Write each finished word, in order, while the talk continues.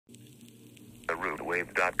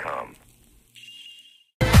therootwave.com.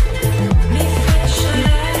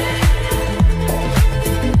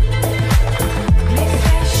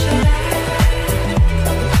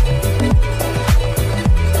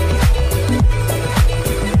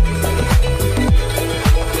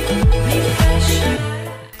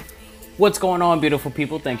 What's going on, beautiful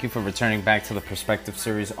people? Thank you for returning back to the Perspective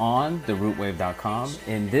series on therootwave.com.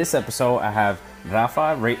 In this episode, I have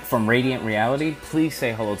Raphael from Radiant Reality. Please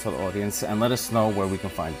say hello to the audience and let us know where we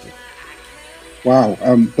can find you. Wow,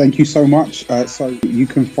 thank you so much. So you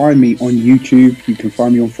can find me on YouTube, you can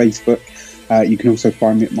find me on Facebook, you can also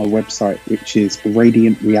find me at my website, which is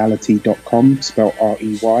radiantreality.com, spelled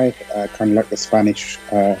R-E-Y, kind of like the Spanish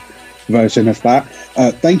version of that.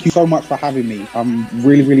 Thank you so much for having me. I'm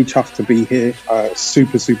really, really chuffed to be here.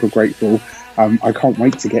 Super grateful. I can't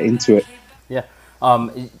wait to get into it. Yeah.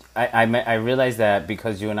 I realized that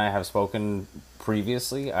because you and I have spoken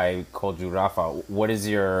previously, I called you Rafa.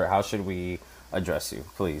 How should we address you,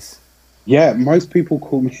 please? Yeah, most people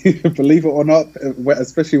call me, believe it or not,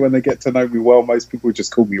 especially when they get to know me well, most people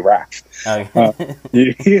just call me Raph.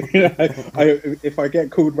 If I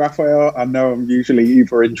get called Raphael, I know I'm usually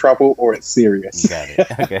either in trouble or it's serious. Got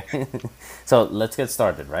it. Okay. So let's get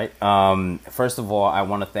started, right? First of all, I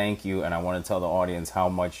want to thank you, and I want to tell the audience how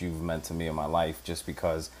much you've meant to me in my life, just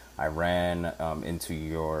because I ran into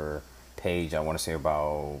your page, I want to say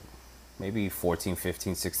about maybe 14,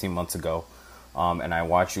 15, 16 months ago. And I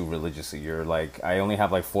watch you religiously. I only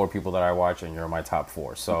have like 4 people that I watch, and you're my top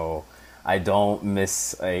 4. So I don't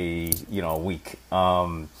miss a week.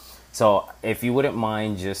 So if you wouldn't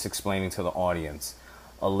mind just explaining to the audience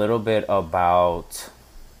a little bit about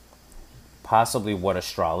possibly what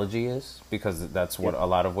astrology is, because that's what a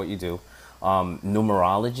lot of what you do.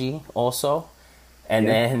 Numerology also. And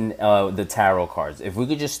then the tarot cards. If we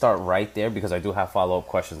could just start right there, because I do have follow-up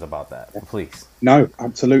questions about that. Please. No,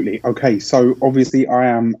 absolutely. Okay, so obviously I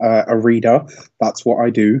am a reader. That's what I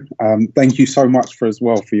do. Thank you so much for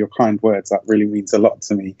your kind words. That really means a lot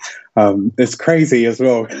to me. It's crazy as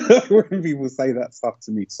well when people say that stuff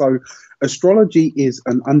to me. So astrology is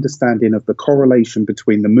an understanding of the correlation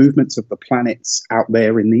between the movements of the planets out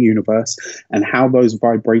there in the universe and how those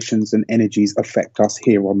vibrations and energies affect us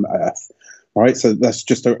here on the Earth. All right, so that's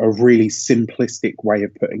just a really simplistic way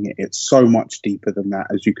of putting it. It's so much deeper than that,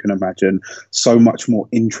 as you can imagine, so much more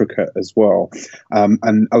intricate as well.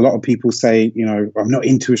 And a lot of people say, I'm not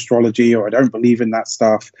into astrology, or I don't believe in that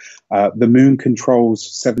stuff. The moon controls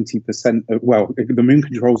 70%. The moon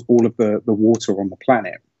controls all of the water on the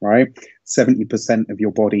planet, right? 70% of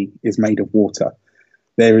your body is made of water.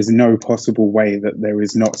 There is no possible way that there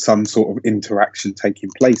is not some sort of interaction taking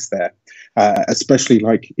place there. Especially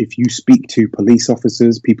like if you speak to police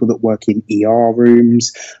officers, people that work in ER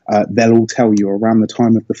rooms, they'll all tell you around the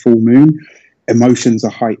time of the full moon, emotions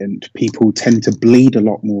are heightened. People tend to bleed a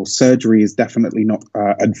lot more. Surgery is definitely not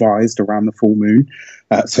advised around the full moon.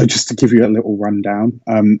 So just to give you a little rundown,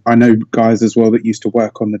 I know guys as well that used to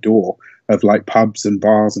work on the door of like pubs and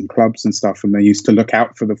bars and clubs and stuff, and they used to look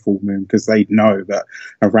out for the full moon because they know that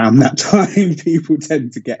around that time people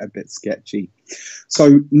tend to get a bit sketchy.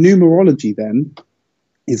 So numerology then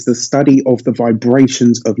is the study of the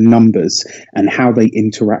vibrations of numbers and how they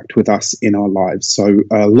interact with us in our lives. So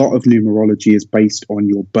a lot of numerology is based on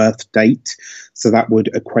your birth date. So that would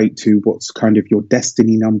equate to what's kind of your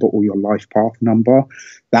destiny number or your life path number.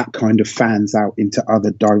 That kind of fans out into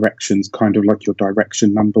other directions, kind of like your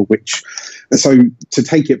direction number, so to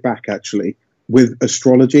take it back, actually, with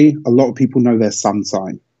astrology, a lot of people know their sun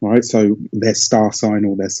sign, right? So their star sign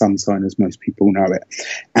or their sun sign, as most people know it.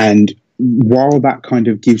 And while that kind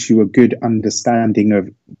of gives you a good understanding of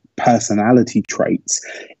personality traits,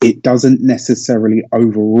 it doesn't necessarily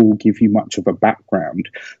overall give you much of a background.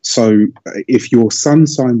 So if your sun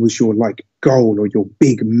sign was your goal or your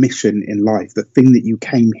big mission in life, the thing that you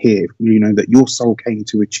came here, that your soul came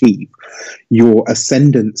to achieve, your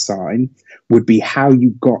ascendant sign would be how you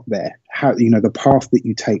got there, how, the path that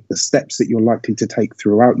you take, the steps that you're likely to take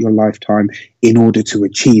throughout your lifetime in order to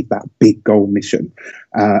achieve that big goal mission.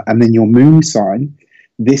 And then your moon sign,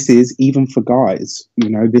 this is, even for guys,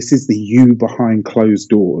 this is the you behind closed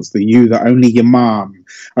doors, the you that only your mom,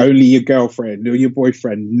 only your girlfriend or your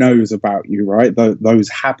boyfriend knows about you, right? Those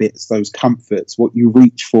habits, those comforts, what you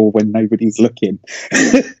reach for when nobody's looking.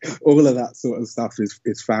 All of that sort of stuff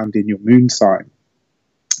is found in your moon sign.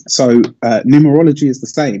 So numerology is the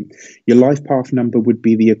same. Your life path number would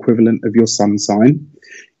be the equivalent of your sun sign.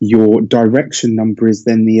 Your direction number is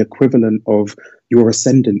then the equivalent of your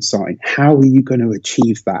ascendant sign. How are you going to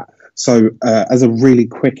achieve that? So as a really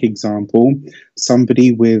quick example,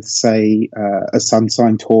 somebody with, say, a sun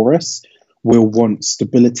sign Taurus will want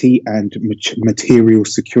stability and material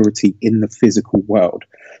security in the physical world.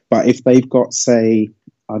 But if they've got, say,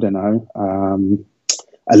 I don't know,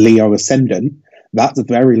 a Leo ascendant, that's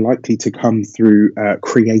very likely to come through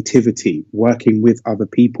creativity, working with other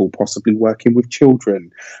people, possibly working with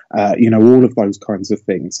children, all of those kinds of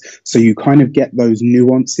things. So you kind of get those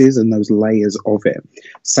nuances and those layers of it.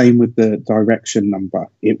 Same with the direction number.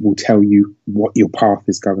 It will tell you what your path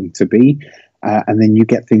is going to be. And then you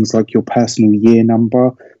get things like your personal year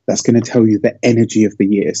number. That's going to tell you the energy of the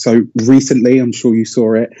year. So recently, I'm sure you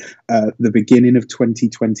saw it, the beginning of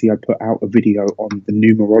 2020, I put out a video on the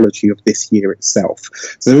numerology of this year itself.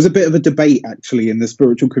 So there was a bit of a debate actually in the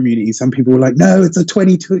spiritual community. Some people were like, no, it's a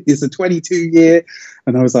 22 year.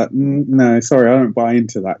 And I was like, no, sorry, I don't buy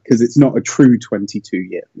into that, because it's not a true 22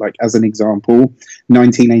 year. Like, as an example,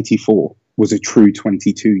 1984 was a true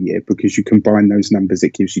 22 year, because you combine those numbers,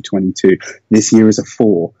 it gives you 22. This year is a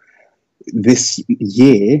 4. This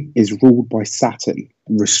year is ruled by Saturn,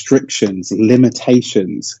 restrictions,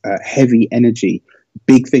 limitations, heavy energy.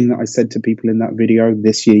 Big thing that I said to people in that video: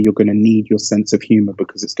 this year you're going to need your sense of humor,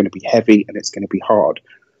 because it's going to be heavy and it's going to be hard.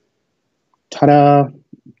 Ta-da!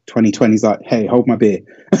 2020 is like, hey, hold my beer.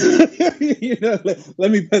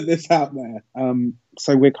 Let me put this out there.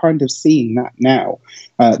 So we're kind of seeing that now.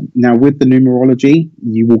 Now with the numerology,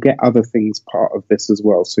 you will get other things part of this as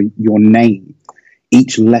well. So your name,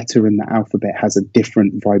 each letter in the alphabet has a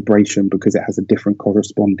different vibration, because it has a different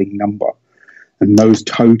corresponding number. And those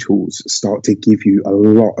totals start to give you a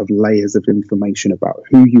lot of layers of information about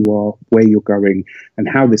who you are, where you're going, and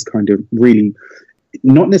how this kind of really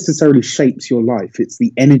not necessarily shapes your life. It's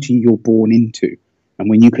the energy you're born into. And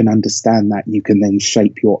when you can understand that, you can then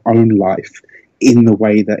shape your own life in the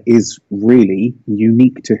way that is really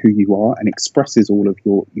unique to who you are and expresses all of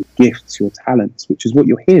your gifts, your talents, which is what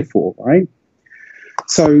you're here for, right?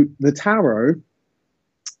 So the tarot,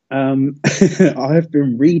 I've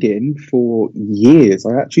been reading for years.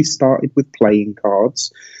 I actually started with playing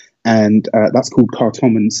cards, and that's called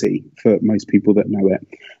cartomancy for most people that know it.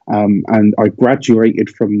 And I graduated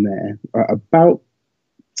from there about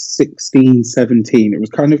 16, 17. It was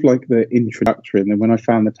kind of like the introductory. And then when I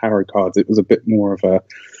found the tarot cards, it was a bit more of a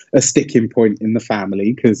sticking point in the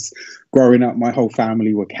family, because growing up, my whole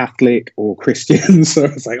family were Catholic or Christian. So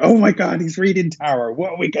it's like, oh my God, he's reading tarot.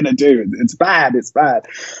 What are we going to do? It's bad. It's bad.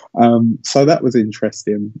 So that was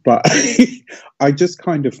interesting. But I just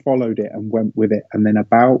kind of followed it and went with it. And then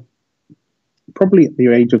about probably at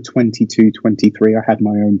the age of 22, 23, I had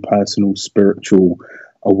my own personal spiritual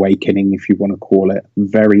awakening, if you want to call it.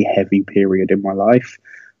 Very heavy period in my life.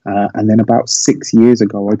 And then about 6 years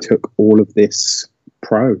ago, I took all of this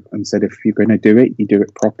pro and said, if you're going to do it, you do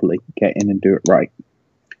it properly. Get in and do it right.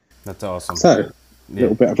 That's awesome. So, a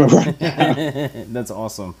little bit of a rundown. That's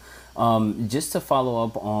awesome. Just to follow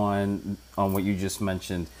up on what you just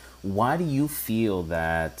mentioned, why do you feel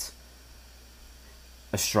that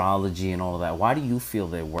astrology and all of that, why do you feel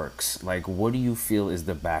that it works? Like, what do you feel is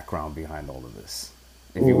the background behind all of this?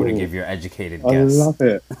 If you were to give your educated guess. I love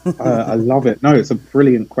it. I love it. No, it's a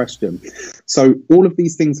brilliant question. So all of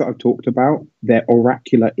these things that I've talked about, they're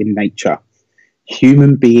oracular in nature.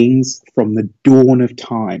 Human beings from the dawn of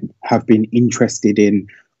time have been interested in,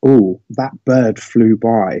 oh, that bird flew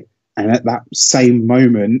by, and at that same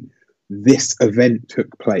moment, this event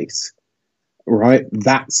took place. Right?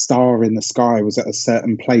 That star in the sky was at a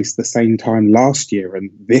certain place the same time last year,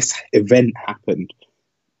 and this event happened.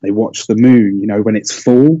 They watch the moon, when it's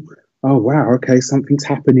full. Oh, wow, okay, something's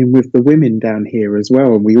happening with the women down here as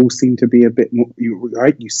well. And we all seem to be a bit more,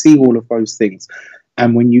 right? You see all of those things.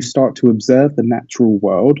 And when you start to observe the natural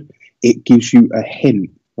world, it gives you a hint,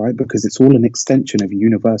 right? Because it's all an extension of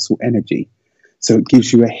universal energy. So it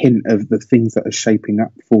gives you a hint of the things that are shaping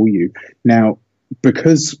up for you. Now,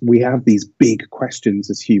 because we have these big questions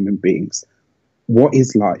as human beings, what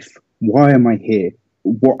is life? Why am I here?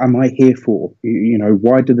 What am I here for?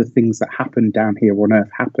 Why do the things that happen down here on Earth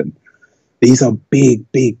happen? These are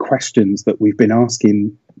big, big questions that we've been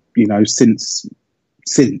asking, since.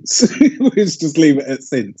 Let's just leave it at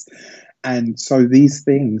since. And so these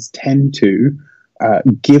things tend to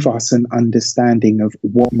give us an understanding of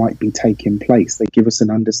what might be taking place. They give us an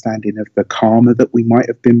understanding of the karma that we might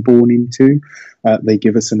have been born into. They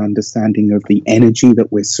give us an understanding of the energy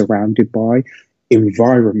that we're surrounded by.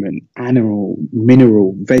 Environment, animal,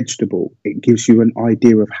 mineral, vegetable. It gives you an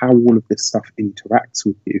idea of how all of this stuff interacts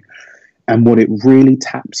with you. And what it really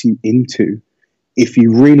taps you into, if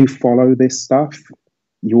you really follow this stuff,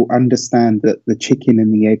 you'll understand that the chicken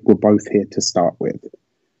and the egg were both here to start with,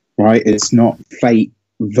 right? It's not fate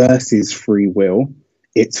versus free will.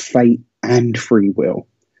 It's fate and free will.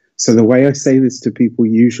 So the way I say this to people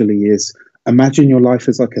usually is, imagine your life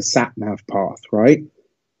as like a sat nav path, right?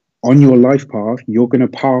 On your life path, you're going to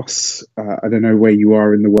pass, I don't know where you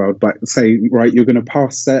are in the world, but say, right, you're going to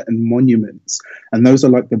pass certain monuments. And those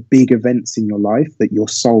are like the big events in your life that your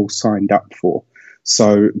soul signed up for.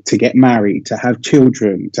 So to get married, to have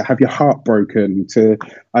children, to have your heart broken, to,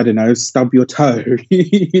 I don't know, stub your toe,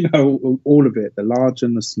 you know, all of it, the large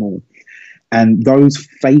and the small. And those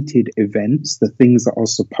fated events, the things that are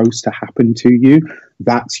supposed to happen to you,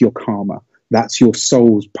 that's your karma. That's your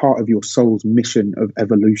soul's part of your soul's mission of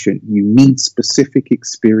evolution. You need specific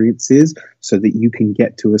experiences so that you can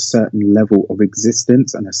get to a certain level of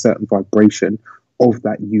existence and a certain vibration of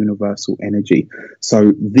that universal energy.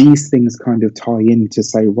 So these things kind of tie in to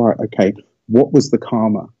say, right, okay, what was the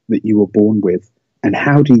karma that you were born with? And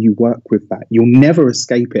how do you work with that? You'll never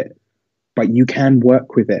escape it, but you can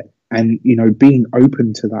work with it. And, you know, being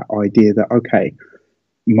open to that idea that, okay,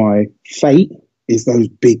 my fate is those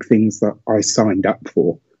big things that I signed up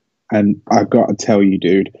for. And I've got to tell you,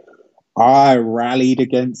 dude, I rallied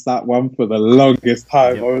against that one for the longest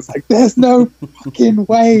time. Yep. I was like, there's no fucking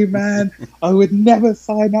way, man. I would never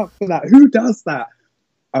sign up for that. Who does that?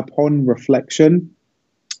 Upon reflection,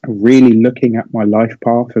 really looking at my life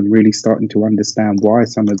path and really starting to understand why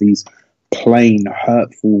some of these plain,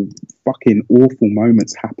 hurtful, fucking awful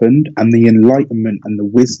moments happened, and the enlightenment and the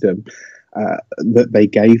wisdom that they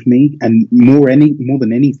gave me, and more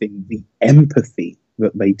than anything, the empathy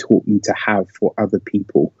that they taught me to have for other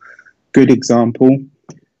people. Good example,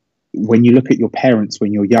 when you look at your parents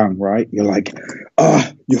when you're young, right? You're like, oh,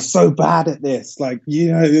 you're so bad at this. Like,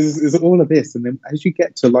 you know, there's all of this. And then as you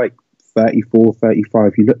get to like 34,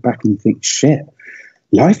 35, you look back and you think, shit,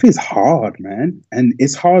 life is hard, man. And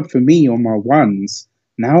it's hard for me on my ones.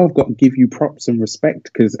 Now I've got to give you props and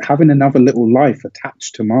respect, because having another little life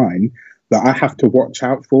attached to mine that I have to watch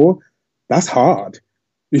out for, that's hard.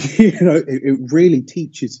 You know, it really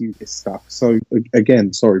teaches you this stuff. So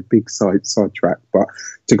again, sorry, big sidetrack, but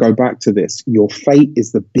to go back to this, your fate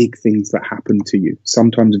is the big things that happen to you.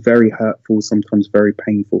 Sometimes very hurtful, sometimes very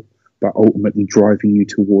painful, but ultimately driving you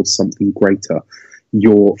towards something greater.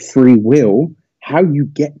 Your free will, how you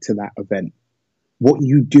get to that event, what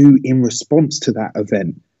you do in response to that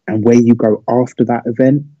event, and where you go after that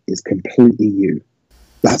event is completely you.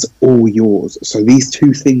 That's all yours. So these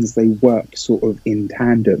two things, they work sort of in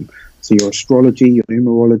tandem. So your astrology, your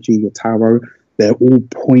numerology, your tarot, they're all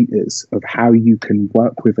pointers of how you can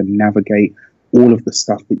work with and navigate all of the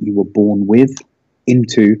stuff that you were born with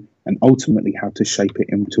into, and ultimately how to shape it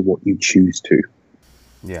into what you choose to.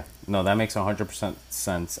 Yeah, no, that makes 100%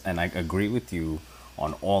 sense. And I agree with you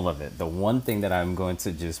on all of it. The one thing that I'm going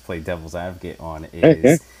to just play devil's advocate on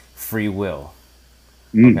is free will.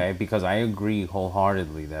 Okay, because I agree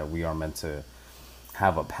wholeheartedly that we are meant to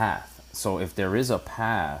have a path. So if there is a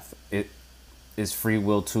path, it is free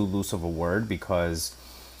will too loose of a word, because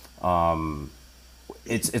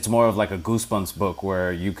it's more of like a Goosebumps book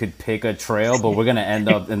where you could pick a trail, but we're gonna end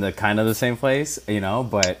up in the kind of the same place, you know.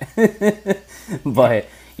 But but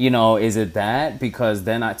you know, is it that? Because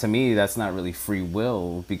then to me, that's not really free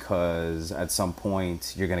will, because at some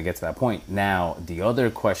point you're going to get to that point. Now, the other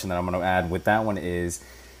question that I'm going to add with that one is,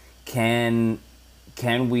 can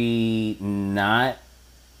we not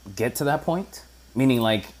get to that point? Meaning,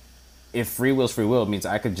 like, if free will's free will, it means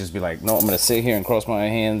I could just be like, no, I'm going to sit here and cross my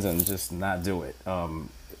hands and just not do it.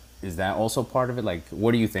 Is that also part of it? Like,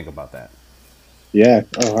 what do you think about that? Yeah,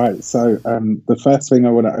 all right. So the first thing I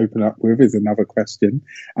want to open up with is another question.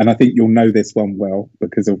 And I think you'll know this one well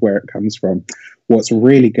because of where it comes from. What's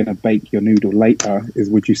really going to bake your noodle later is,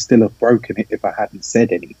 would you still have broken it if I hadn't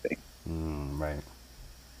said anything? Right.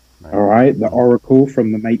 All right. The Oracle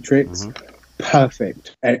from The Matrix.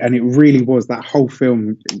 Perfect. And it really was, that whole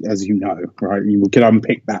film, as you know, right? You could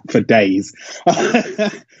unpick that for days.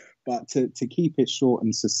 But to keep it short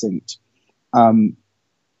and succinct,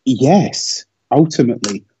 yes.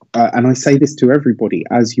 Ultimately, and I say this to everybody,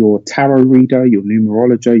 as your tarot reader, your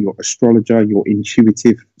numerologer, your astrologer, your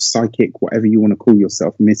intuitive psychic, whatever you want to call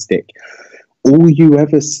yourself, mystic, all you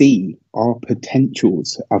ever see are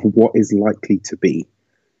potentials of what is likely to be.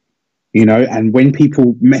 You know, and when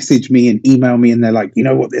people message me and email me and they're like, you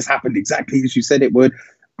know what, this happened exactly as you said it would,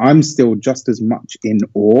 I'm still just as much in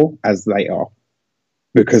awe as they are,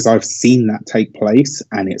 because I've seen that take place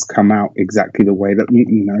and it's come out exactly the way that, you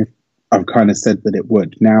know, I've kind of said that it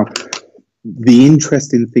would. Now, the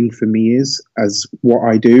interesting thing for me is, as what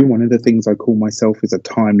I do, one of the things I call myself is a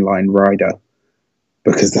timeline rider,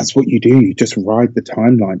 because that's what you do. You just ride the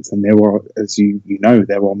timelines, and there are, as you know,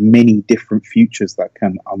 there are many different futures that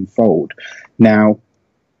can unfold. Now,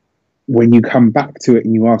 when you come back to it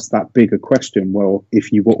and you ask that bigger question, well,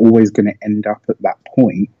 if you were always going to end up at that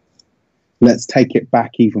point, let's take it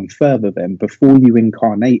back even further then. Before you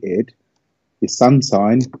incarnated, your sun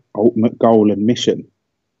sign, ultimate goal and mission,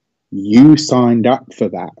 you signed up for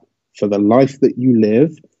that, for the life that you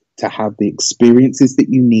live, to have the experiences that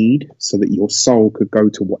you need so that your soul could go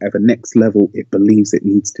to whatever next level it believes it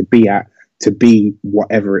needs to be at, to be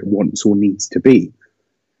whatever it wants or needs to be.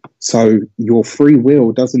 So your free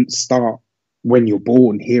will doesn't start when you're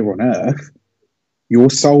born here on Earth. Your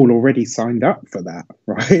soul already signed up for that,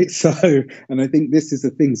 right? So, and I think this is the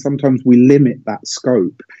thing, sometimes we limit that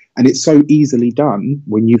scope, and it's so easily done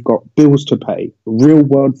when you've got bills to pay, real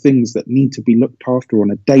world things that need to be looked after on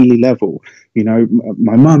a daily level. You know,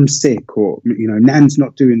 my mum's sick, or, you know, Nan's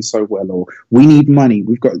not doing so well, or we need money.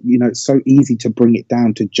 We've got, you know, it's so easy to bring it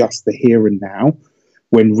down to just the here and now,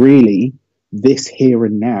 when really this here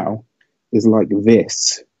and now is like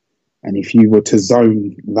this. And if you were to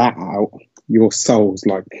zone that out, your soul's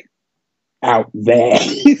like out there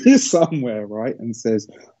somewhere, right? And says,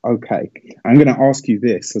 okay, I'm going to ask you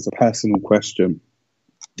this as a personal question.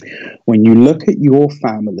 When you look at your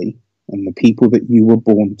family and the people that you were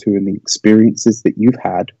born to and the experiences that you've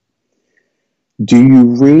had, do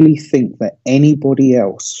you really think that anybody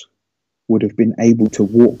else would have been able to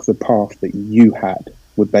walk the path that you had?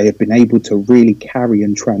 Would they have been able to really carry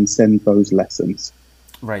and transcend those lessons?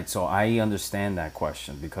 Right. So I understand that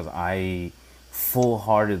question because I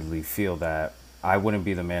full-heartedly feel that I wouldn't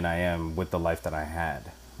be the man I am with the life that I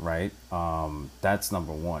had. Right. That's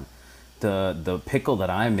number one. The pickle that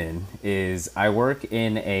I'm in is I work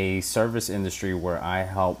in a service industry where I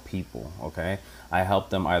help people. Okay. I help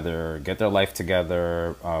them either get their life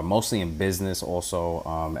together, mostly in business also,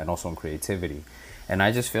 and also in creativity. And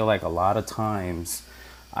I just feel like a lot of times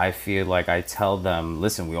I feel like I tell them,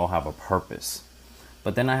 listen, we all have a purpose.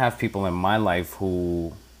 But then I have people in my life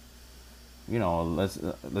who, you know,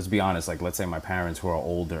 let's be honest, like let's say my parents who are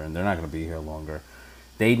older and they're not going to be here longer.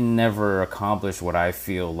 They never accomplished what I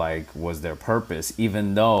feel like was their purpose,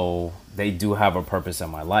 even though they do have a purpose in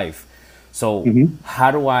my life. So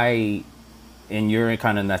how do I, and you're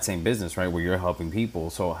kind of in that same business, right, where you're helping people.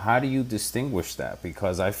 So how do you distinguish that?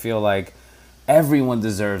 Because I feel like everyone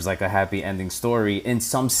deserves like a happy ending story in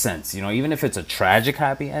some sense, you know, even if it's a tragic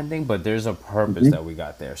happy ending, but there's a purpose that we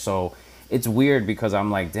got there. So it's weird because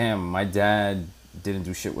I'm like, damn, my dad didn't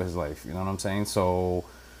do shit with his life. You know what I'm saying? So,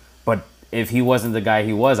 but if he wasn't the guy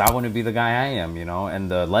he was, I wouldn't be the guy I am, you know, and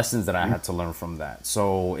the lessons that I had to learn from that.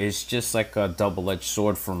 So it's just like a double-edged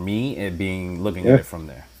sword for me, it being looking at it from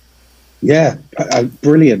there. Yeah,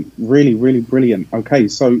 brilliant. Really, really brilliant. Okay,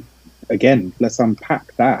 so again, let's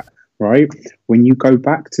unpack that, right? When you go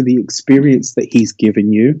back to the experience that he's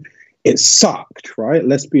given you, it sucked, right?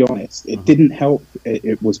 Let's be honest. It didn't help.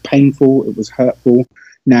 It was painful. It was hurtful.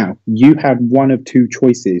 Now, you had one of two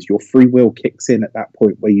choices. Your free will kicks in at that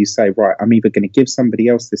point where you say, right, I'm either going to give somebody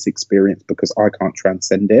else this experience because I can't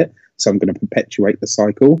transcend it, so I'm going to perpetuate the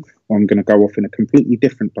cycle, or I'm going to go off in a completely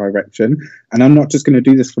different direction. And I'm not just going to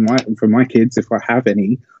do this for my kids, if I have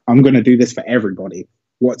any. I'm going to do this for everybody.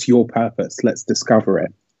 What's your purpose? Let's discover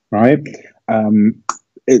it, right?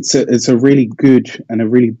 It's a really good and a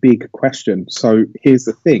really big question. So here's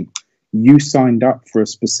the thing. You signed up for a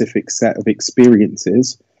specific set of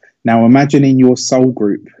experiences. Now imagine in your soul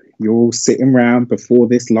group, you're all sitting around before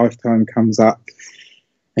this lifetime comes up,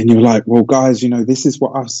 and you're like, well, guys, you know, this is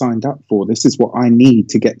what I've signed up for. This is what I need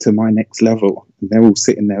to get to my next level. And they're all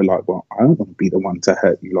sitting there like, well, I don't want to be the one to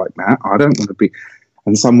hurt you like that. I don't want to be.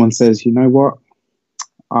 And someone says, you know what?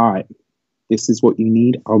 All right, this is what you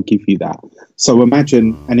need. I'll give you that. So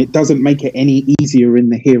imagine, and it doesn't make it any easier in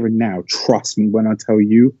the here and now. Trust me when I tell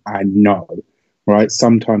you, I know, right?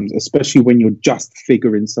 Sometimes, especially when you're just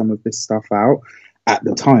figuring some of this stuff out, at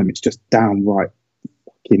the time, it's just downright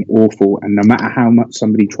fucking awful. And no matter how much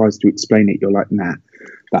somebody tries to explain it, you're like, nah,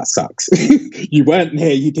 that sucks. You weren't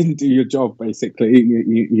there. You didn't do your job, basically.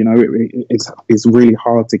 You know, it's really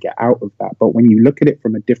hard to get out of that. But when you look at it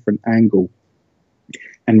from a different angle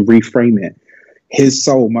and reframe it, his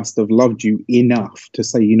soul must have loved you enough to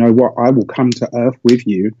say, you know what, I will come to Earth with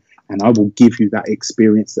you and I will give you that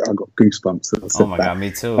experience. That I got goosebumps. Oh my God,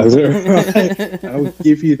 me too. I'll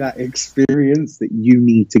give you that experience that you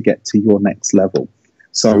need to get to your next level.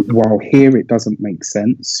 So while here it doesn't make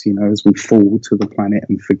sense, you know, as we fall to the planet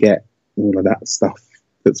and forget all of that stuff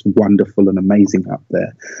that's wonderful and amazing up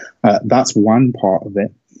there, that's one part of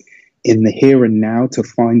it. In the here and now, to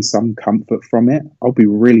find some comfort from it, I'll be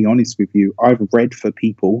really honest with you. I've read for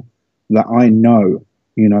people that I know,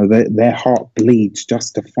 you know, their heart bleeds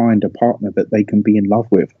just to find a partner that they can be in love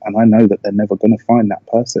with. And I know that they're never going to find that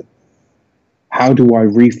person. How do I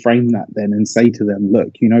reframe that then and say to them, look,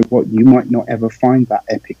 you know what, you might not ever find that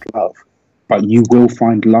epic love, but you will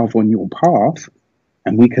find love on your path,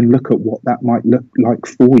 and we can look at what that might look like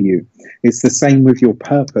for you. It's the same with your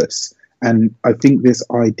purpose. And I think this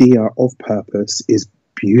idea of purpose is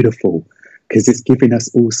beautiful because it's giving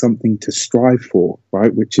us all something to strive for,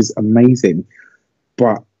 right? Which is amazing.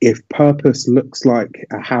 But if purpose looks like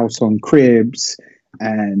a house on cribs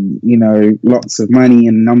and, you know, lots of money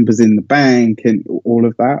and numbers in the bank and all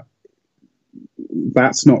of that,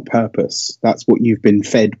 that's not purpose. That's what you've been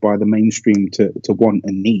fed by the mainstream to want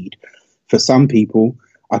and need. For some people,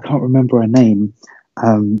 I can't remember her name.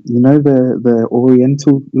 You know, the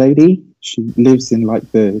Oriental lady. She lives in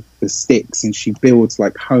like the sticks, and she builds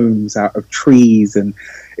like homes out of trees, and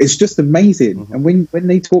it's just amazing. Mm-hmm. And when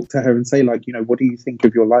they talk to her and say like, you know, what do you think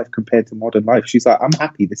of your life compared to modern life? She's like, I'm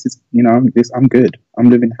happy. This is, you know, I'm good.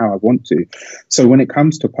 I'm living how I want to. So when it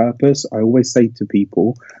comes to purpose, I always say to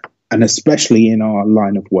people, and especially in our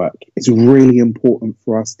line of work, it's really important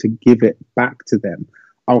for us to give it back to them.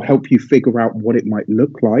 I'll help you figure out what it might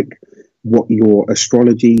look like, what your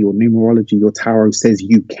astrology, your numerology, your tarot says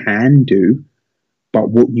you can do,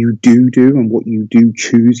 but what you do and what you do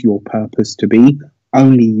choose your purpose to be,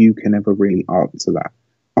 only you can ever really answer that.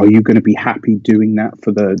 Are you going to be happy doing that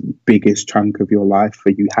for the biggest chunk of your life?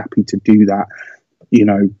 Are you happy to do that, you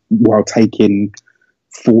know, while taking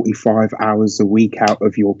 45 hours a week out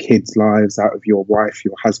of your kids' lives, out of your wife,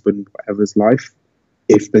 your husband, whatever's life?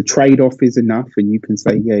 If the trade-off is enough and you can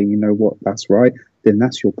say, yeah, you know what, that's right, then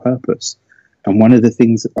that's your purpose. And one of the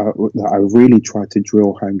things that I really try to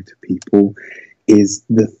drill home to people is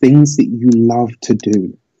the things that you love to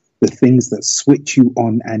do, the things that switch you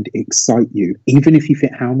on and excite you. Even if you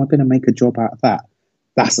think, how am I going to make a job out of that?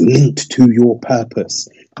 That's linked to your purpose.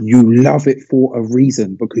 You love it for a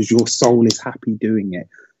reason because your soul is happy doing it.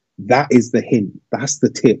 That is the hint. That's the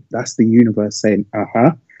tip. That's the universe saying,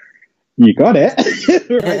 you got it.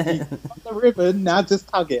 Right, you got the ribbon, now just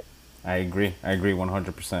hug it. I agree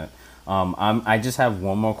 100%. I just have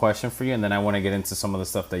one more question for you, and then I want to get into some of the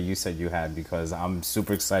stuff that you said you had, because I'm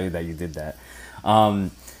super excited that you did that.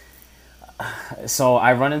 So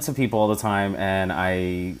I run into people all the time, and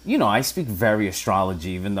I speak very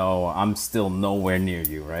astrology, even though I'm still nowhere near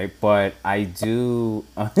you, right? But I do,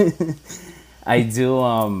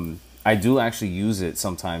 I do actually use it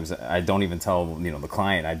sometimes. I don't even tell, the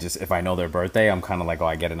client. If I know their birthday, I'm kind of like,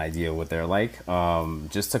 I get an idea what they're like,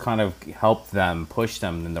 just to kind of help them, push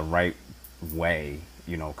them in the right way,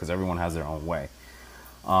 because everyone has their own way.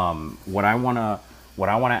 What I want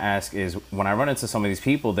to ask is, when I run into some of these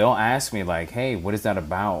people, they'll ask me like, hey, what is that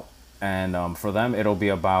about? And for them, it'll be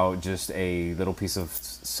about just a little piece of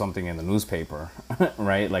something in the newspaper,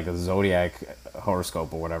 right? Like a zodiac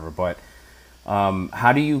horoscope or whatever. But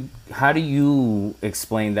how do you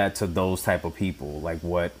explain that to those type of people? Like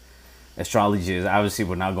what astrology is? Obviously,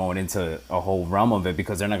 we're not going into a whole realm of it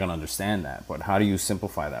because they're not going to understand that. But how do you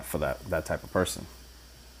simplify that for that type of person?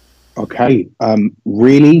 Okay,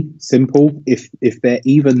 really simple. If they're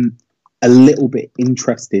even a little bit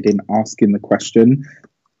interested in asking the question,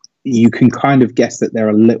 you can kind of guess that they're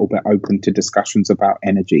a little bit open to discussions about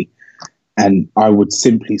energy. And I would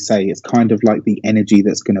simply say it's kind of like the energy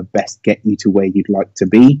that's going to best get you to where you'd like to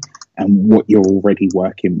be and what you're already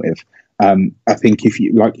working with. I think if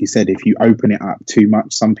you, like you said, if you open it up too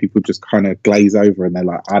much, some people just kind of glaze over and they're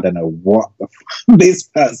like, I don't know what the this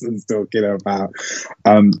person's talking about.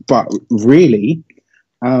 But really,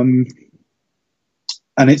 and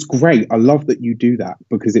it's great. I love that you do that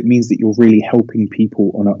because it means that you're really helping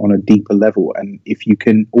people on a deeper level. And if you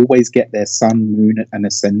can always get their sun, moon, and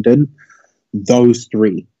ascendant, those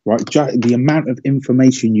three, right? The amount of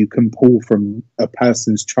information you can pull from a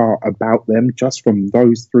person's chart about them just from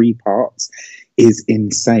those three parts is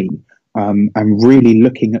insane. And really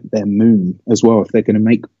looking at their moon as well. If they're going to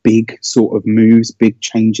make big sort of moves, big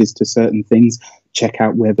changes to certain things, check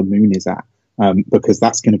out where the moon is at. Because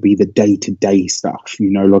that's going to be the day-to-day stuff,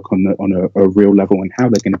 like on a real level and how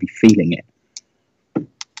they're going to be feeling it.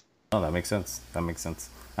 Oh, that makes sense.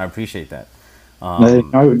 I appreciate that.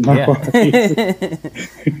 No. Yeah.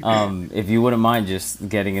 If you wouldn't mind just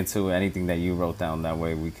getting into anything that you wrote down, that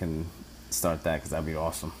way we can start that, because that'd be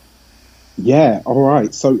awesome. Yeah, all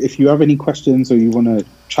right. So if you have any questions or you want to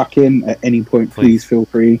chuck in at any point, please feel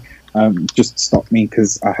free. Just stop me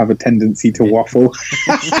because I have a tendency to waffle.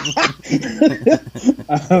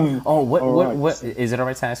 What is it all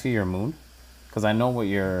right to ask you your moon? Because I know what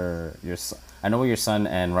your sun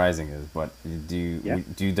and rising is, but do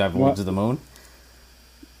you divulge the moon?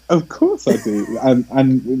 Of course I do.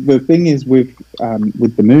 And the thing is with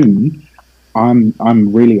the moon,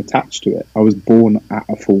 I'm really attached to it. I was born at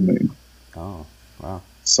a full moon. Oh, wow.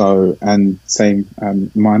 So, and same,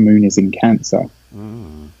 my moon is in Cancer.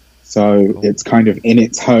 Mm, So cool. it's kind of in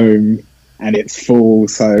its home and it's full.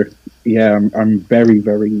 So yeah, I'm very,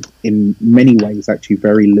 very, in many ways, actually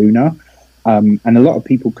very lunar. And a lot of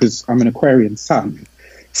people, because I'm an Aquarian sun,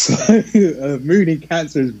 so moon in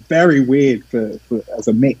Cancer is very weird for as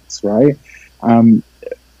a mix, right? Um,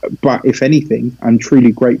 but if anything, I'm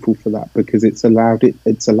truly grateful for that because it's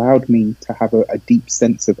allowed me to have a deep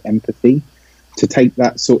sense of empathy, to take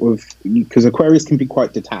that sort of, because Aquarius can be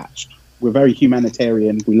quite detached. We're very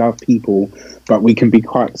humanitarian. We love people, but we can be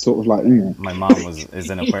quite sort of like. My mom is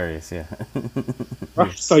an Aquarius, yeah.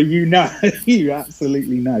 So you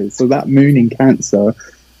absolutely know. So that moon in Cancer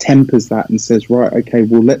tempers that and says, right, okay,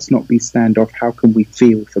 well, let's not be standoff. How can we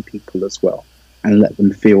feel for people as well, and let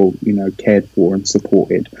them feel, cared for and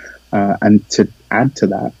supported? And to add to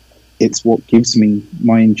that, it's what gives me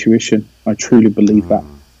my intuition. I truly believe that.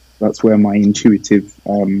 That's where my intuitive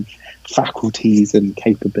faculties and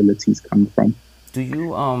capabilities come from. Do you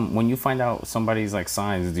when you find out somebody's like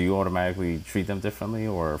signs, do you automatically treat them differently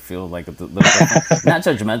or feel like a little different? Not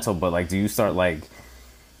judgmental, but like do you start like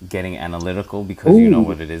getting analytical because you know Ooh,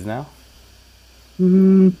 what it is now?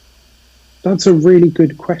 that's a really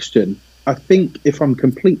good question. I think if I'm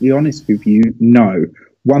completely honest with you, no.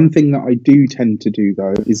 One thing that I do tend to do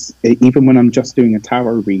though is even when I'm just doing a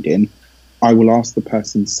tarot reading, I will ask the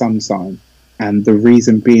person's sun sign. And the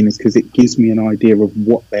reason being is because it gives me an idea of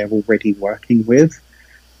what they're already working with.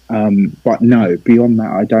 But no, beyond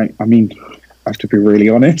that, I don't. I mean, I have to be really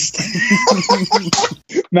honest.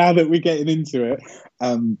 Now that we're getting into it,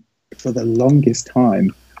 for the longest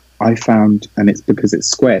time, I found, and it's because it's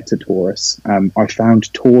square to Taurus, I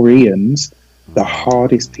found Taurians the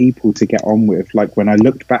hardest people to get on with. Like when I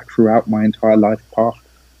looked back throughout my entire life path,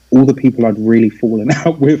 all the people I'd really fallen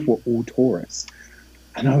out with were all Taurus.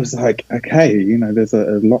 And I was like, okay, there's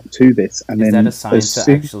a lot to this. And Is that a then sign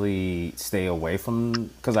to actually stay away from?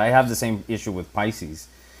 Because I have the same issue with Pisces.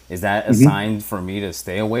 Is that a Mhm. sign for me to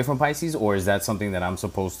stay away from Pisces, or is that something that I'm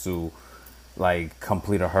supposed to like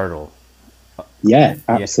complete a hurdle? Yeah,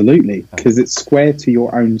 Yeah. absolutely. Because it's square to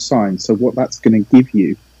your own sign. So what that's going to give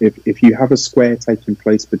you, if you have a square taking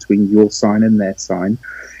place between your sign and their sign,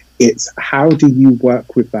 it's how do you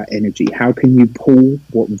work with that energy? How can you pull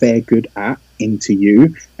what they're good at into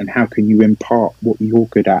you? And how can you impart what you're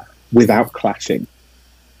good at without clashing?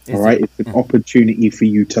 All Is right. it? It's an opportunity for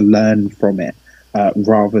you to learn from it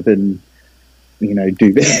rather than,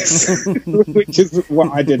 do this, which is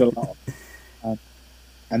what I did a lot. Uh,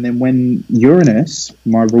 and then when Uranus,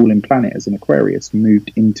 my ruling planet as an Aquarius,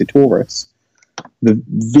 moved into Taurus, the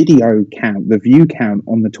the view count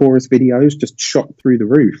on the Taurus videos just shot through the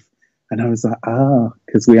roof. And I was like,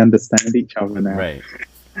 because we understand each other now. Right.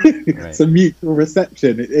 Right. So mutual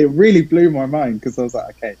reception. It really blew my mind because I was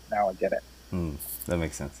like, okay, now I get it. That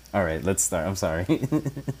makes sense. All right, let's start. I'm sorry.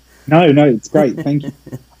 No, it's great. Thank you.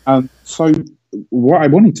 So what I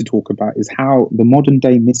wanted to talk about is how the modern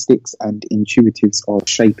day mystics and intuitives are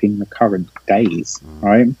shaping the current days,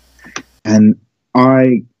 right? And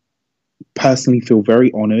I personally feel very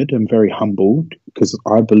honored and very humbled because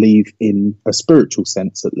I believe in a spiritual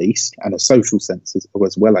sense, at least, and a social sense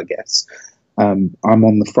as well, I guess. I'm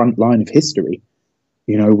on the front line of history.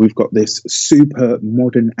 We've got this super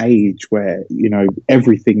modern age where,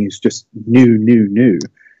 everything is just new, new, new.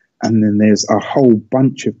 And then there's a whole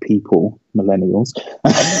bunch of people, millennials,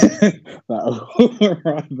 that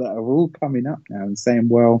are all coming up now and saying,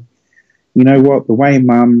 well, you know what, the way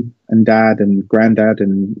mum and dad and granddad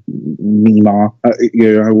and Mima,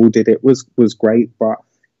 all did it was great, but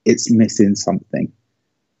it's missing something.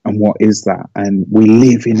 And what is that? And we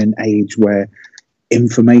live in an age where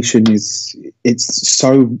information it's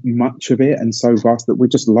so much of it and so vast that we're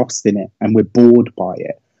just lost in it and we're bored by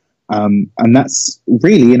it. And that's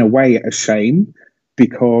really, in a way, a shame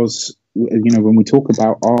because, when we talk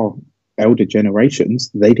about our elder generations,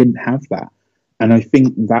 they didn't have that. And I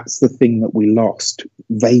think that's the thing that we lost.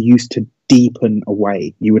 They used to deepen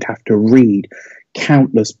away. You would have to read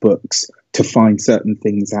countless books to find certain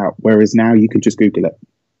things out, whereas now you can just Google it.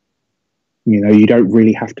 You don't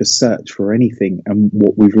really have to search for anything. And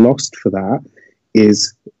what we've lost for that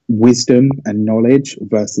is wisdom and knowledge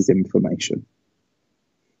versus information.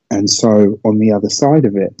 And so on the other side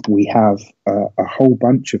of it, we have a whole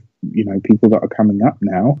bunch of, people that are coming up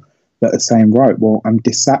now that are saying, right, well, I'm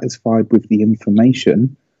dissatisfied with the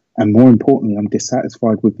information. And more importantly, I'm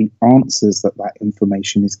dissatisfied with the answers that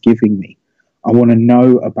information is giving me. I want to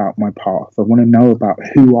know about my path. I want to know about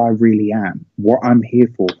who I really am, what I'm here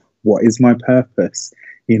for, what is my purpose.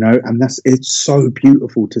 you know, and it's so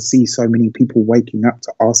beautiful to see so many people waking up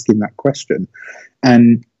to asking that question.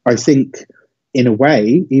 And I think, in a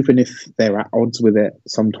way, even if they're at odds with it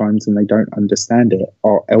sometimes and they don't understand it,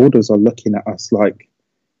 our elders are looking at us like,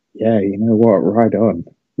 yeah, you know what, right on.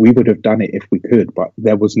 We would have done it if we could, but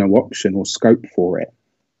there was no option or scope for it.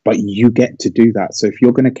 But you get to do that. So if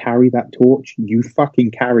you're going to carry that torch, you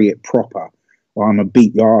fucking carry it proper. Or I'm going to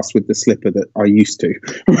beat your ass with the slipper that I used to.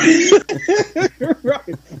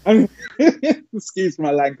 Right. Excuse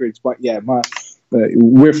my language, but yeah,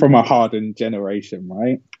 we're from a hardened generation,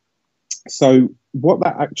 right? So what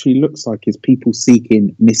that actually looks like is people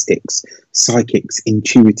seeking mystics, psychics,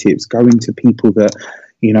 intuitives, going to people that,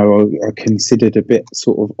 you know, are considered a bit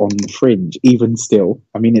sort of on the fringe, even still.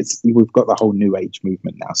 I mean, we've got the whole New Age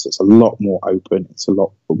movement now, so it's a lot more open, it's a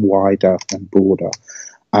lot wider and broader.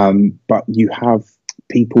 But you have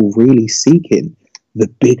people really seeking the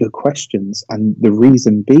bigger questions, and the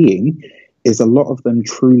reason being is a lot of them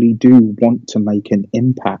truly do want to make an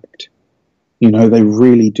impact. You know, they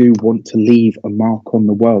really do want to leave a mark on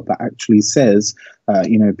the world that actually says,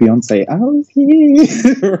 you know, Beyonce, I was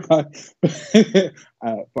here. Right?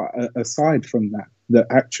 But aside from that, that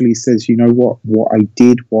actually says, you know what I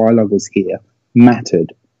did while I was here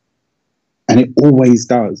mattered. And it always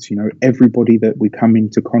does. You know, everybody that we come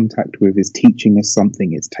into contact with is teaching us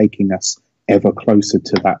something. It's taking us ever closer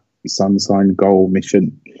to that sun sign goal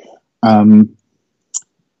mission. And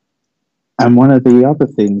one of the other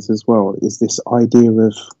things as well is this idea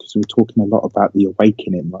of, because we're talking a lot about the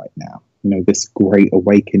awakening right now, you know, this great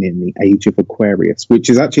awakening, the age of Aquarius, which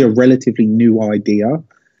is actually a relatively new idea.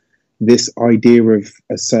 This idea of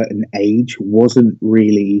a certain age wasn't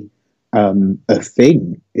really a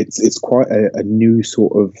thing. It's quite a new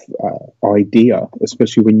sort of idea,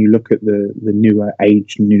 especially when you look at the newer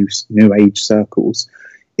age, new age circles.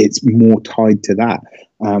 It's more tied to that.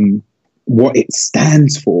 What it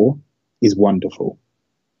stands for is wonderful.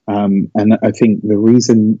 And I think the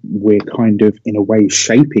reason we're kind of, in a way,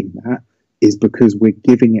 shaping that is because we're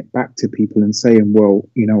giving it back to people and saying, well,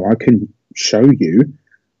 you know, I can show you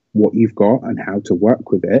what you've got and how to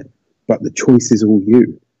work with it, but the choice is all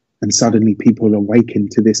you. And suddenly people awaken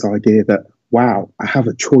to this idea that, wow, I have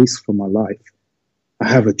a choice for my life. I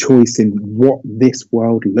have a choice in what this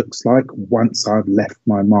world looks like once I've left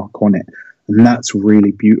my mark on it. And that's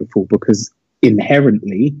really beautiful, because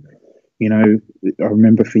inherently, you know, I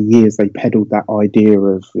remember for years they peddled that idea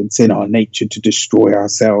of it's in our nature to destroy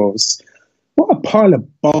ourselves. What a pile of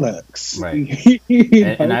bollocks. Right.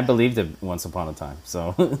 And I believed it once upon a time.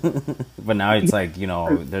 So, but now it's like, you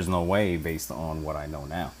know, there's no way based on what I know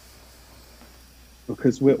now.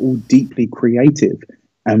 Because we're all deeply creative.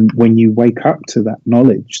 And when you wake up to that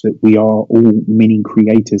knowledge that we are all mini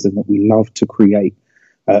creators and that we love to create,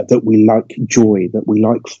 that we like joy, that we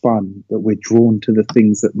like fun, that we're drawn to the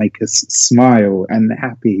things that make us smile and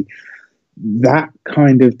happy, that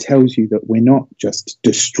kind of tells you that we're not just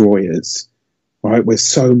destroyers, right? We're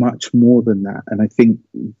so much more than that. And I think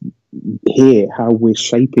here, how we're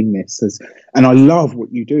shaping this and I love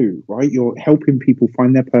what you do, right? You're helping people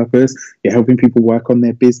find their purpose, you're helping people work on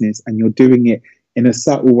their business, and you're doing it in a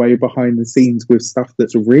subtle way behind the scenes with stuff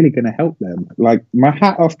that's really going to help them. Like, my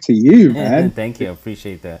hat off to you, man. Thank you. I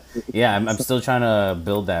appreciate that. Yeah, I'm still trying to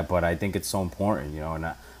build that, but I think it's so important, you know,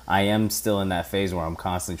 and I am still in that phase where I'm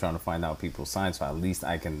constantly trying to find out people's signs, so at least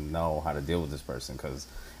I can know how to deal with this person.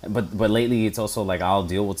 But lately it's also like I'll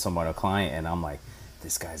deal with someone, a client, and I'm like,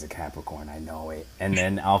 this guy's a Capricorn, I know it. And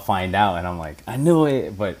then I'll find out and I'm like, I knew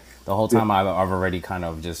it. But the whole time I've already kind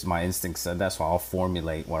of just, my instinct said that, so I'll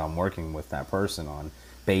formulate what I'm working with that person on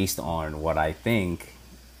based on what I think,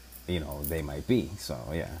 you know, they might be. So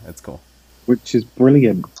yeah, that's cool. Which is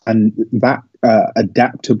brilliant. And that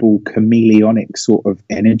adaptable, chameleonic sort of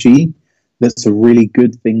energy, that's a really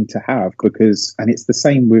good thing to have, because, and it's the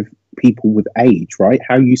same with people with age, right?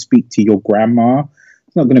 How you speak to your grandma,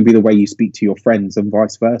 it's not going to be the way you speak to your friends, and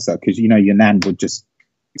vice versa, because, you know, your nan would just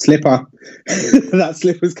slipper. That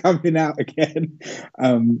slipper's coming out again.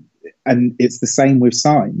 And it's the same with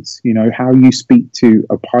signs. You know, how you speak to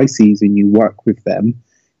a Pisces and you work with them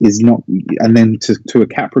is not, and then to a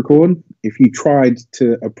Capricorn, if you tried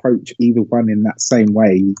to approach either one in that same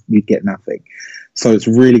way, you'd get nothing. So it's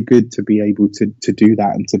really good to be able to do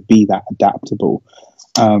that and to be that adaptable.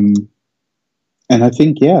 And I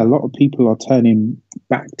think, yeah, a lot of people are turning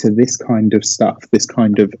back to this kind of stuff, this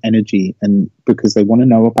kind of energy, and because they want to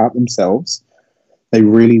know about themselves, they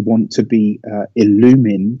really want to be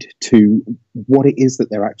illumined to what it is that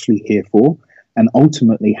they're actually here for, and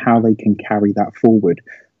ultimately how they can carry that forward.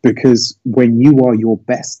 Because when you are your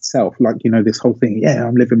best self, like, you know, this whole thing, yeah,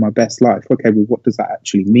 I'm living my best life. Okay, well, what does that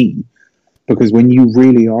actually mean? Because when you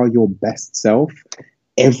really are your best self,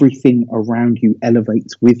 everything around you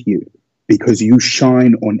elevates with you, because you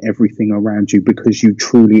shine on everything around you, because you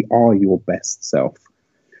truly are your best self.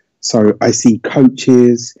 So I see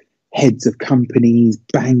coaches, heads of companies,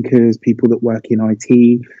 bankers, people that work in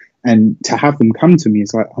IT, and to have them come to me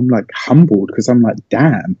is like, I'm like humbled, because I'm like,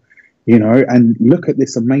 damn, you know, and look at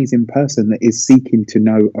this amazing person that is seeking to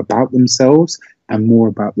know about themselves and more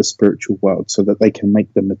about the spiritual world, so that they can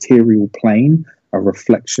make the material plane a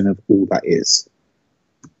reflection of all that is.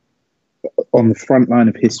 On the front line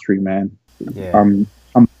of history, man, Yeah. I'm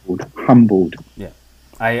humbled. Yeah.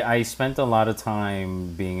 I spent a lot of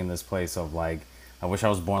time being in this place of like, I wish I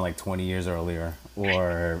was born like 20 years earlier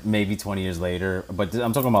or maybe 20 years later. But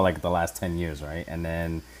I'm talking about like the last 10 years, right? And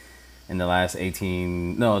then in the last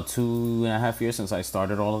 18, no, 2.5 years since I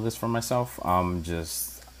started all of this for myself,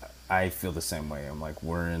 I feel the same way. I'm like,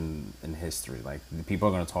 we're in history. Like, the people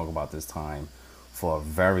are going to talk about this time for a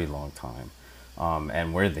very long time.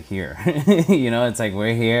 And we're here. You know, it's like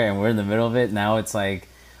we're here and we're in the middle of it. Now it's like,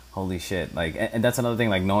 holy shit. Like, and that's another thing,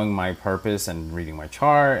 like knowing my purpose and reading my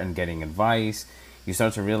chart and getting advice, you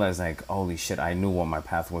start to realize like, holy shit, I knew what my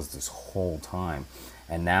path was this whole time.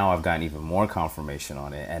 And now I've gotten even more confirmation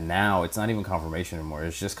on it. And now it's not even confirmation anymore.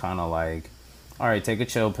 It's just kind of like, all right, take a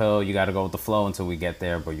chill pill. You got to go with the flow until we get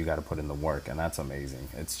there, but you got to put in the work. And that's amazing.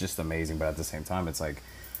 It's just amazing. But at the same time, it's like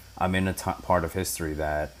I'm in a part of history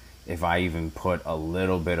that if I even put a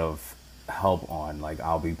little bit of help on, like,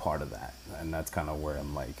 I'll be part of that. And that's kind of where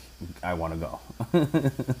I'm like, I want to go.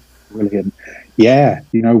 Brilliant. Yeah,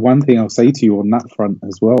 you know, one thing I'll say to you on that front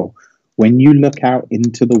as well, when you look out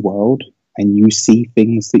into the world and you see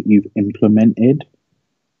things that you've implemented,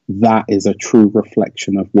 that is a true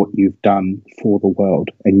reflection of what you've done for the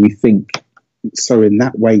world. And you think, so in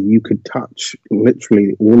that way, you could touch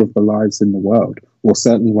literally all of the lives in the world, or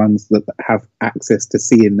certainly ones that have access to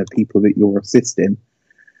seeing the people that you're assisting.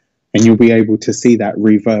 And you'll be able to see that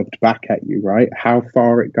reverbed back at you, right? How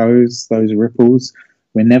far it goes, those ripples,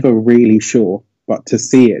 we're never really sure. But to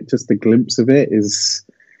see it, just a glimpse of it, is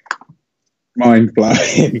mind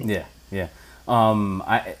blowing. Yeah, yeah.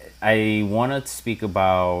 I want to speak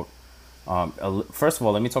about. First of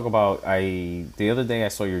all, let me talk about. The other day I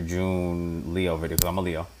saw your June Leo video because I'm a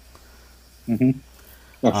Leo. Mm-hmm.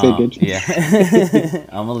 I figured. Yeah,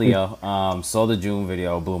 I'm a Leo. Saw the June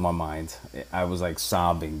video, blew my mind. I was like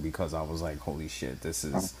sobbing because I was like, holy shit, this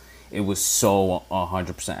is. It was so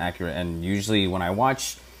 100% accurate. And usually when I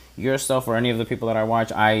watch your stuff or any of the people that I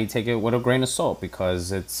watch, I take it with a grain of salt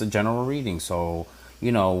because it's a general reading. So,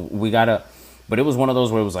 you know, we gotta. But it was one of those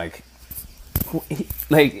where it was like,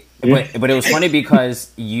 but it was funny because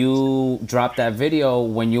you dropped that video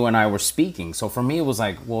when you and I were speaking. So for me, it was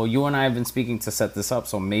like, well, you and I have been speaking to set this up,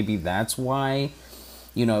 so maybe that's why,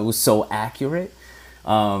 you know, it was so accurate.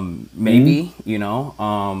 Maybe, you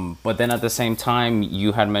know. But then at the same time,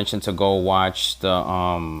 you had mentioned to go watch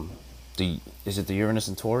the is it the Uranus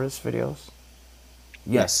and Taurus videos?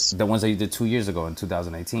 Yes, the ones that you did 2 years ago in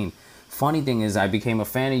 2018. Funny thing is, I became a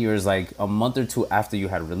fan of yours like a month or two after you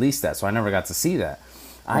had released that, so I never got to see that.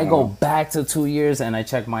 I go back to 2 years and I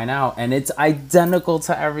check mine out, and it's identical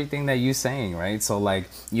to everything that you're saying, right? So like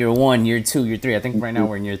year 1, year 2, year 3. I think right now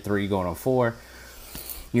we're in year 3 going on 4.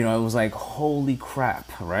 You know, it was like, holy crap,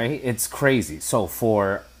 right? It's crazy. So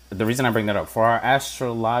for the reason I bring that up, for our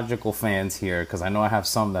astrological fans here, because I know I have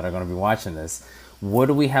some that are going to be watching this, what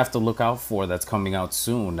do we have to look out for that's coming out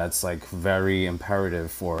soon that's like very imperative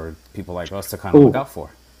for people like us to kind of look out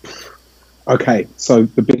for? Okay, so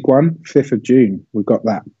the big one, 5th of June, we've got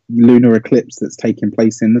that lunar eclipse that's taking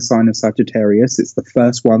place in the sign of Sagittarius. It's the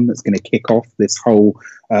first one that's going to kick off this whole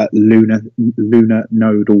lunar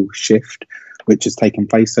nodal shift, which has taken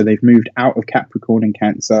place. So they've moved out of Capricorn and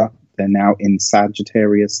Cancer. They're now in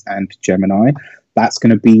Sagittarius and Gemini. That's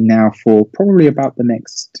going to be now for probably about the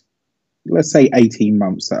next, let's say 18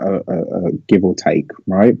 months, give or take,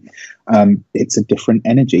 right? It's a different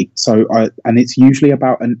energy. So, and it's usually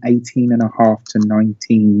about an 18 and a half to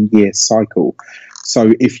 19 year cycle.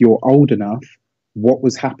 So if you're old enough, what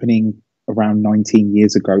was happening around 19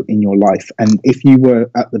 years ago in your life? And if you were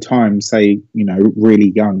at the time, say, you know,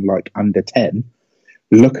 really young, like under 10,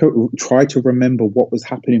 try to remember what was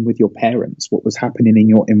happening with your parents, what was happening in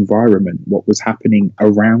your environment, what was happening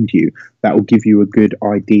around you. That will give you a good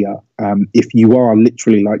idea. If you are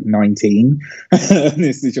literally like 19,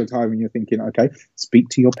 this is your time and you're thinking, okay, speak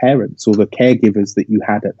to your parents or the caregivers that you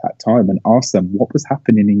had at that time and ask them what was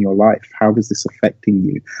happening in your life. How was this affecting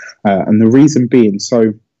you? And the reason being,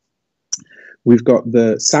 so we've got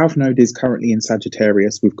the South Node is currently in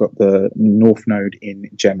Sagittarius. We've got the North Node in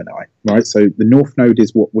Gemini, right? So the North Node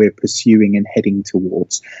is what we're pursuing and heading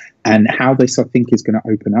towards. And how this, I think, is going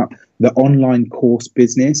to open up. The online course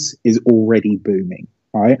business is already booming,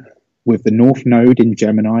 right? With the North Node in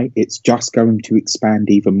Gemini, it's just going to expand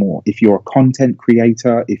even more. If you're a content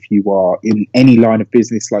creator, if you are in any line of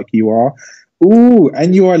business like you are, ooh,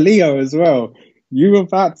 and you are Leo as well, you're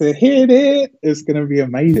about to hit it. It's going to be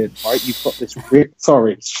amazing, right? You've got this real,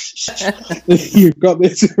 sorry, you've got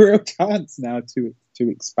this real chance now to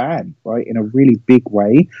expand, right, in a really big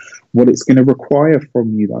way. What it's going to require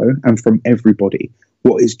from you, though, and from everybody,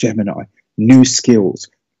 what is Gemini? New skills.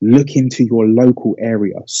 Look into your local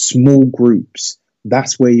area, small groups.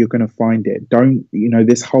 That's where you're going to find it. Don't,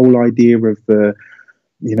 this whole idea of the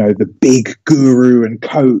big guru and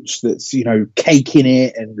coach that's, caking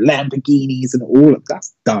it and Lamborghinis and all of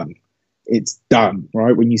that's done. It's done,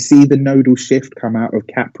 right? When you see the nodal shift come out of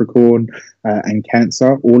Capricorn and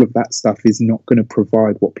Cancer, all of that stuff is not going to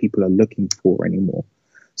provide what people are looking for anymore.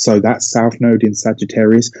 So that South Node in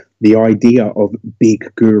Sagittarius, the idea of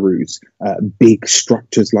big gurus, big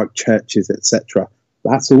structures like churches, etc.,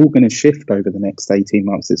 that's all going to shift over the next 18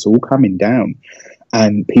 months. It's all coming down.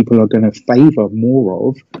 And people are going to favor more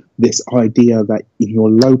of this idea that in your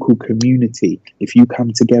local community, if you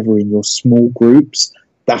come together in your small groups,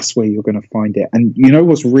 that's where you're going to find it. And you know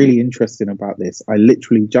what's really interesting about this? I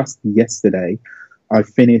literally just yesterday, I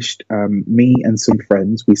finished me and some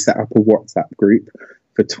friends. We set up a WhatsApp group.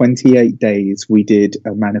 For 28 days, we did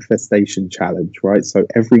a manifestation challenge, right? So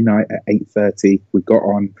every night at 8:30, we got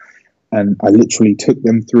on and I literally took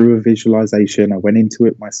them through a visualization. I went into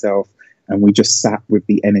it myself and we just sat with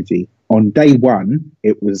the energy. On day one,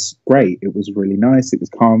 it was great. It was really nice. It was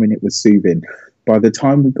calming. It was soothing. By the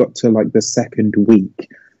time we got to like the second week,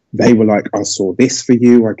 they were like, I saw this for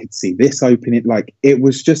you. I could see this open it. Like, it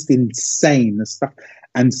was just insane, the stuff.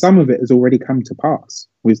 And some of it has already come to pass.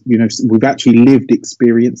 We've actually lived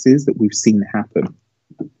experiences that we've seen happen.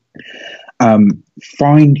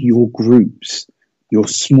 Find your groups, your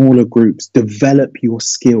smaller groups, develop your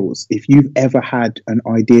skills. If you've ever had an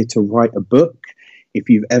idea to write a book, if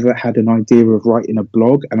you've ever had an idea of writing a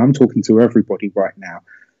blog, and I'm talking to everybody right now,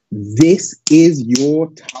 this is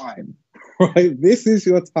your time, right? This is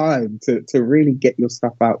your time to really get your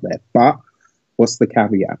stuff out there. But what's the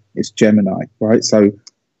caveat? It's Gemini, right? So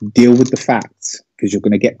deal with the facts, because you're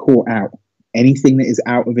going to get caught out. Anything that is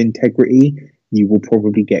out of integrity, you will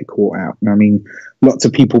probably get caught out. And I mean, lots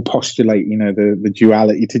of people postulate, the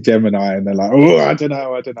duality to Gemini, and they're like, oh, I don't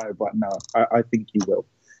know. But no, I think you will,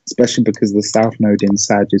 especially because the South Node in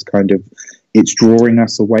Sag is it's drawing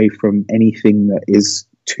us away from anything that is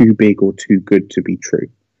too big or too good to be true.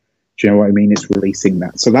 Do you know what I mean? It's releasing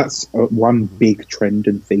that. So that's one big trend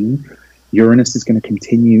and theme. Uranus is going to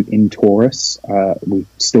continue in Taurus. We've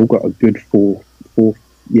still got a good 4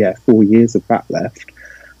 years of that left.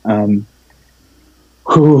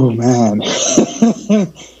 Oh man,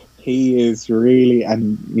 he is really,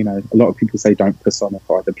 and a lot of people say don't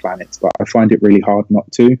personify the planets, but I find it really hard not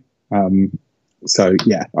to. So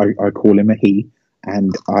yeah, I call him a he,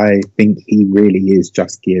 and I think he really is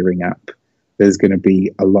just gearing up. There's going to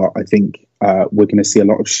be a lot. I think we're going to see a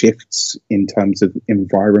lot of shifts in terms of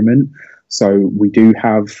environment. So we do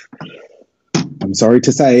have, I'm sorry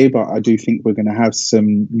to say, but I do think we're going to have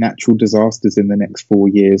some natural disasters in the next 4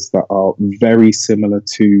 years that are very similar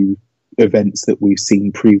to events that we've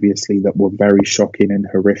seen previously that were very shocking and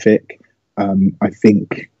horrific. I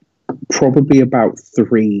think probably about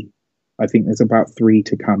 3. I think there's about 3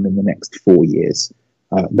 to come in the next 4 years.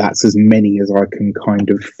 That's as many as I can kind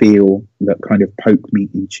of feel that kind of poke me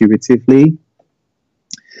intuitively.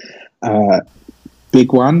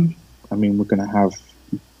 Big one. I mean, we're going to have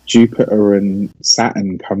Jupiter and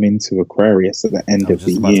Saturn come into Aquarius at the end of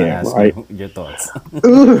the year, right? Your thoughts?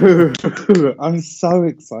 Ooh, I'm so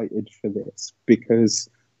excited for this because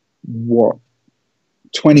what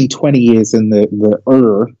 2020 is and the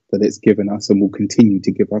that it's given us and will continue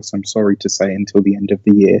to give us, I'm sorry to say, until the end of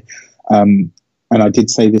the year. And I did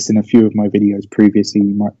say this in a few of my videos previously,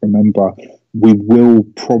 you might remember, we will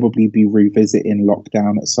probably be revisiting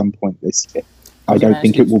lockdown at some point this year. I don't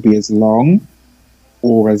think it will be as long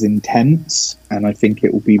or as intense, and I think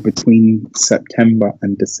it will be between September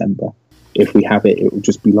and December. If we have it, it will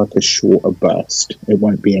just be like a shorter burst. It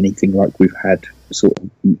won't be anything like we've had sort of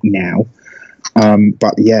now.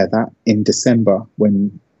 But yeah, that in December,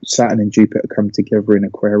 when Saturn and Jupiter come together in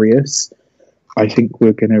Aquarius, I think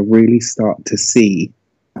we're going to really start to see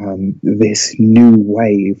this new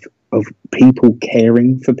wave of people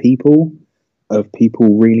caring for people, of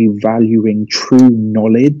people really valuing true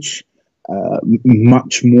knowledge,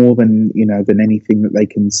 much more than than anything that they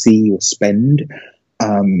can see or spend.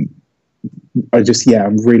 Um,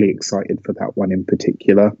 I'm really excited for that one in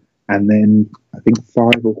particular. And then I think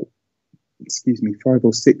 5 or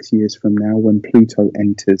 6 years from now, when Pluto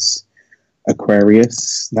enters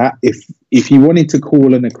Aquarius, that if you wanted to call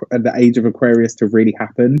the age of Aquarius to really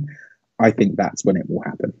happen, I think that's when it will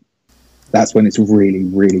happen. That's when it's really,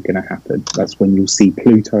 really going to happen. That's when you'll see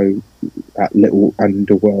Pluto, that little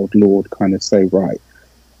underworld lord, kind of say, right,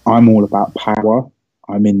 I'm all about power.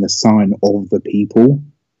 I'm in the sign of the people.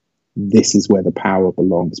 This is where the power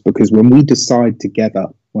belongs. Because when we decide together,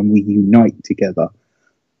 when we unite together,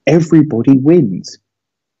 everybody wins.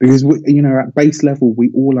 Because, at base level, we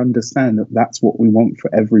all understand that that's what we want for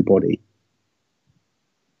everybody.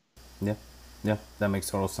 Yeah, that makes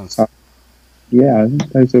total sense. Yeah, I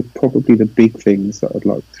think those are probably the big things that I'd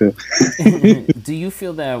like to. Do you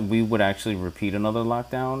feel that we would actually repeat another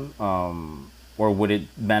lockdown, or would it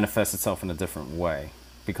manifest itself in a different way?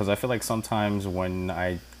 Because I feel like sometimes when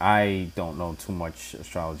I don't know too much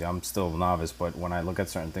astrology, I'm still a novice, but when I look at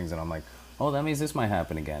certain things and I'm like, oh, that means this might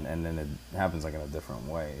happen again, and then it happens like in a different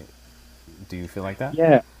way. Do you feel like that?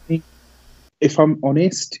 Yeah, if I'm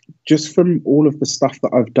honest, just from all of the stuff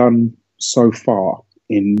that I've done so far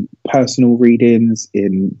in personal readings,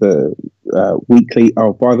 in the weekly.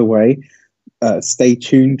 Oh, by the way, stay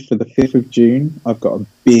tuned for the 5th of June. I've got a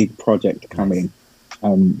big project coming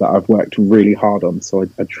that I've worked really hard on. So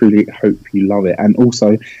I truly hope you love it. And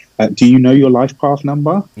also, do you know your life path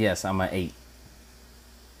number? Yes, I'm at 8.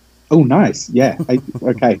 Oh, nice. Yeah.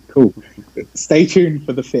 Okay, cool. Stay tuned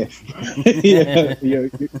for the 5th.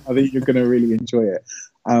 I think you're going to really enjoy it.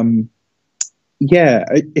 Yeah,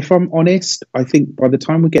 if I'm honest, I think by the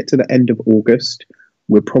time we get to the end of August,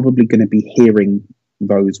 we're probably going to be hearing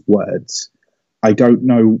those words. I don't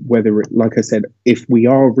know whether like I said, if we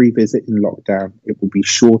are revisiting lockdown, it will be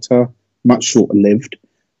shorter, much shorter lived,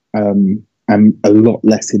 and a lot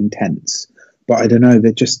less intense. But I don't know,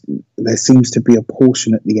 there seems to be a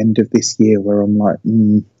portion at the end of this year where I'm like,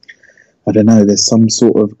 I don't know, there's some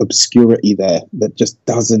sort of obscurity there that just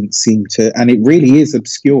doesn't seem to, and it really is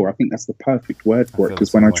obscure. I think that's the perfect word for it,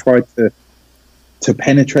 because when I tried to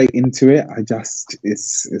penetrate into it,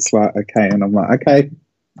 it's like, okay, and I'm like, okay,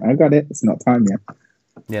 I got it. It's not time yet.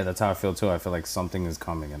 Yeah, that's how I feel too. I feel like something is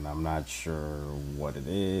coming and I'm not sure what it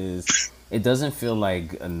is. It doesn't feel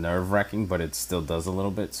like a nerve-wracking, but it still does a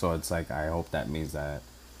little bit. So it's like, I hope that means that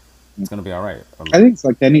it's going to be all right. I think it's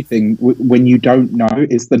like anything. When you don't know,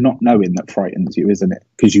 it's the not knowing that frightens you, isn't it?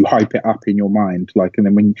 Because you hype it up in your mind. And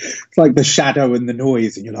then it's like the shadow and the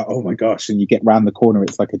noise, and you're like, oh my gosh, and you get round the corner,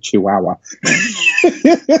 it's like a chihuahua.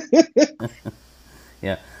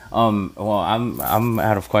 Yeah. Well, I'm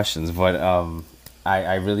out of questions, but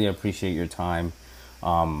I really appreciate your time.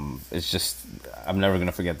 It's just, I'm never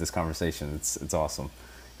gonna forget this conversation. It's awesome.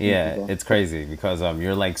 Yeah, it's crazy because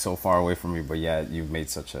you're like so far away from me, but yeah, you've made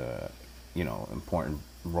such a important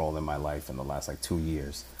role in my life in the last like 2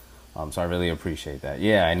 years. So I really appreciate that.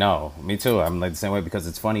 Yeah, I know. Me too. I'm like the same way, because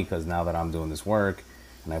it's funny because now that I'm doing this work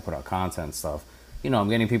and I put out content and stuff, I'm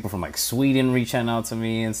getting people from like Sweden reaching out to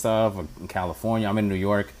me and stuff. In California, I'm in New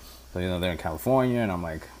York, so they're in California, and I'm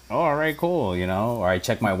like, oh, all right, cool, Or I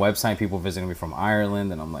check my website, people visiting me from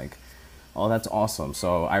Ireland, and I'm like, oh, that's awesome.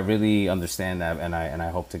 So I really understand that, and I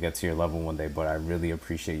hope to get to your level one day. But I really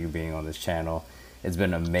appreciate you being on this channel. It's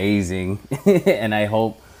been amazing, and I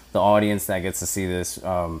hope the audience that gets to see this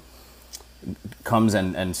comes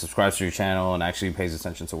and subscribes to your channel and actually pays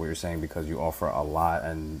attention to what you're saying, because you offer a lot,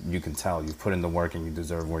 and you can tell you've put in the work and you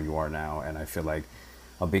deserve where you are now. And I feel like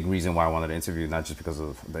a big reason why I wanted to interview you, not just because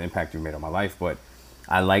of the impact you made on my life, but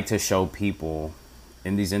I like to show people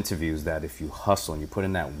in these interviews that if you hustle and you put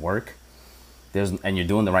in that work, and you're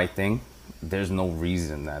doing the right thing, there's no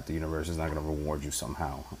reason that the universe is not going to reward you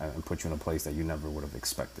somehow and put you in a place that you never would have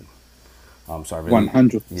expected. So I really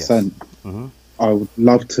 100%. Yes. Mm-hmm. I would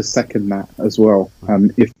love to second that as well.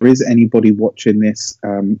 If there is anybody watching this,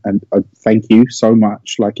 and thank you so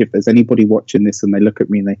much. Like, if there's anybody watching this and they look at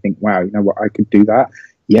me and they think, wow, you know what, I could do that.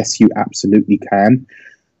 Yes, you absolutely can.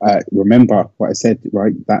 Remember what I said,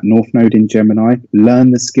 right? That North Node in Gemini, learn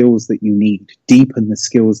the skills that you need, deepen the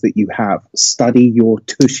skills that you have, study your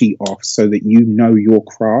tushy off so that you know your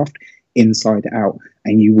craft inside out,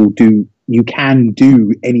 and you can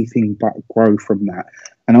do anything but grow from that.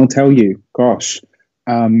 And I'll tell you, gosh,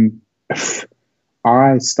 I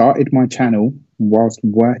started my channel whilst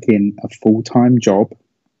working a full-time job.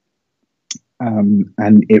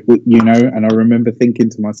 And it would, and I remember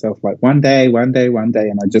thinking to myself, like, one day,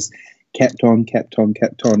 and I just kept on.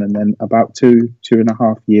 And then about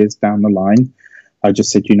 2.5 years down the line, I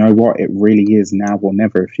just said, you know what, it really is now or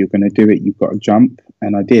never. If you're going to do it, you've got to jump.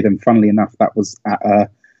 And I did. And funnily enough, that was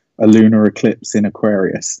at a lunar eclipse in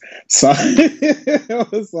Aquarius. So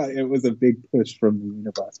it was a big push from the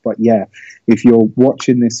universe. But yeah, if you're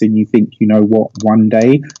watching this and you think, you know what, one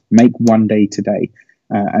day, make one day today.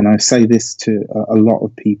 And I say this to a lot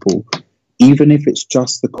of people, even if it's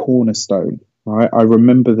just the cornerstone, right? I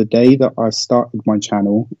remember the day that I started my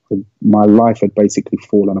channel, my life had basically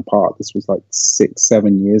fallen apart. This was like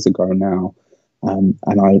 6-7 years ago now. And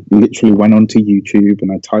I literally went onto YouTube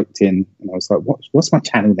and I typed in and I was like, what's my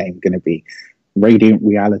channel name going to be? Radiant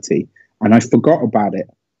Reality. And I forgot about it,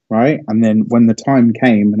 right? And then when the time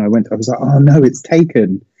came and I was like, oh no, it's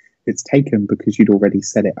taken. It's taken because you'd already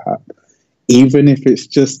set it up. Even if it's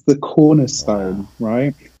just the cornerstone,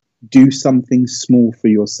 right? Do something small for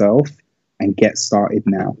yourself and get started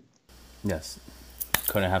now. Yes.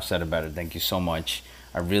 Couldn't have said it better. Thank you so much.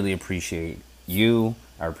 I really appreciate you.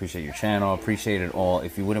 I appreciate your channel. Appreciate it all.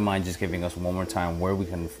 If you wouldn't mind just giving us one more time where we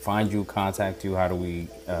can find you, contact you, how do we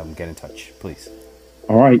get in touch, please?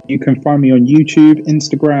 All right. You can find me on YouTube,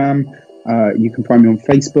 Instagram. You can find me on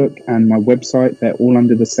Facebook and my website. They're all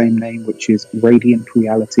under the same name, which is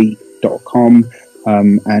radiantreality.com.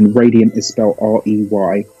 And Radiant is spelled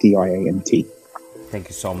REYDIANT. Thank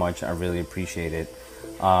you so much. I really appreciate it.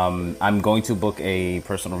 I'm going to book a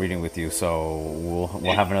personal reading with you, so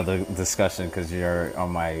we'll have another discussion because you're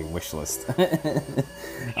on my wish list. But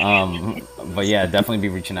yeah, definitely be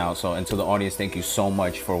reaching out. So, and to the audience, thank you so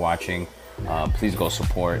much for watching. Please go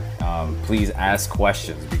support. Please ask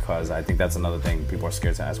questions, because I think that's another thing. People are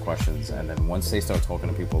scared to ask questions, and then once they start talking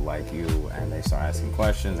to people like you and they start asking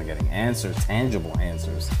questions and getting answers, tangible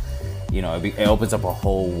answers, you know, it opens up a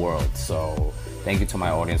whole world. So thank you to my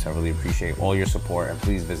audience. I really appreciate all your support, and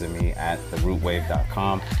please visit me at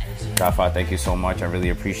therootwave.com. Rafa, thank you so much. I really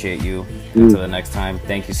appreciate you. Until the next time,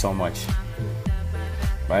 thank you so much.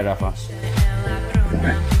 Bye, Rafa.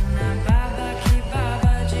 Bye.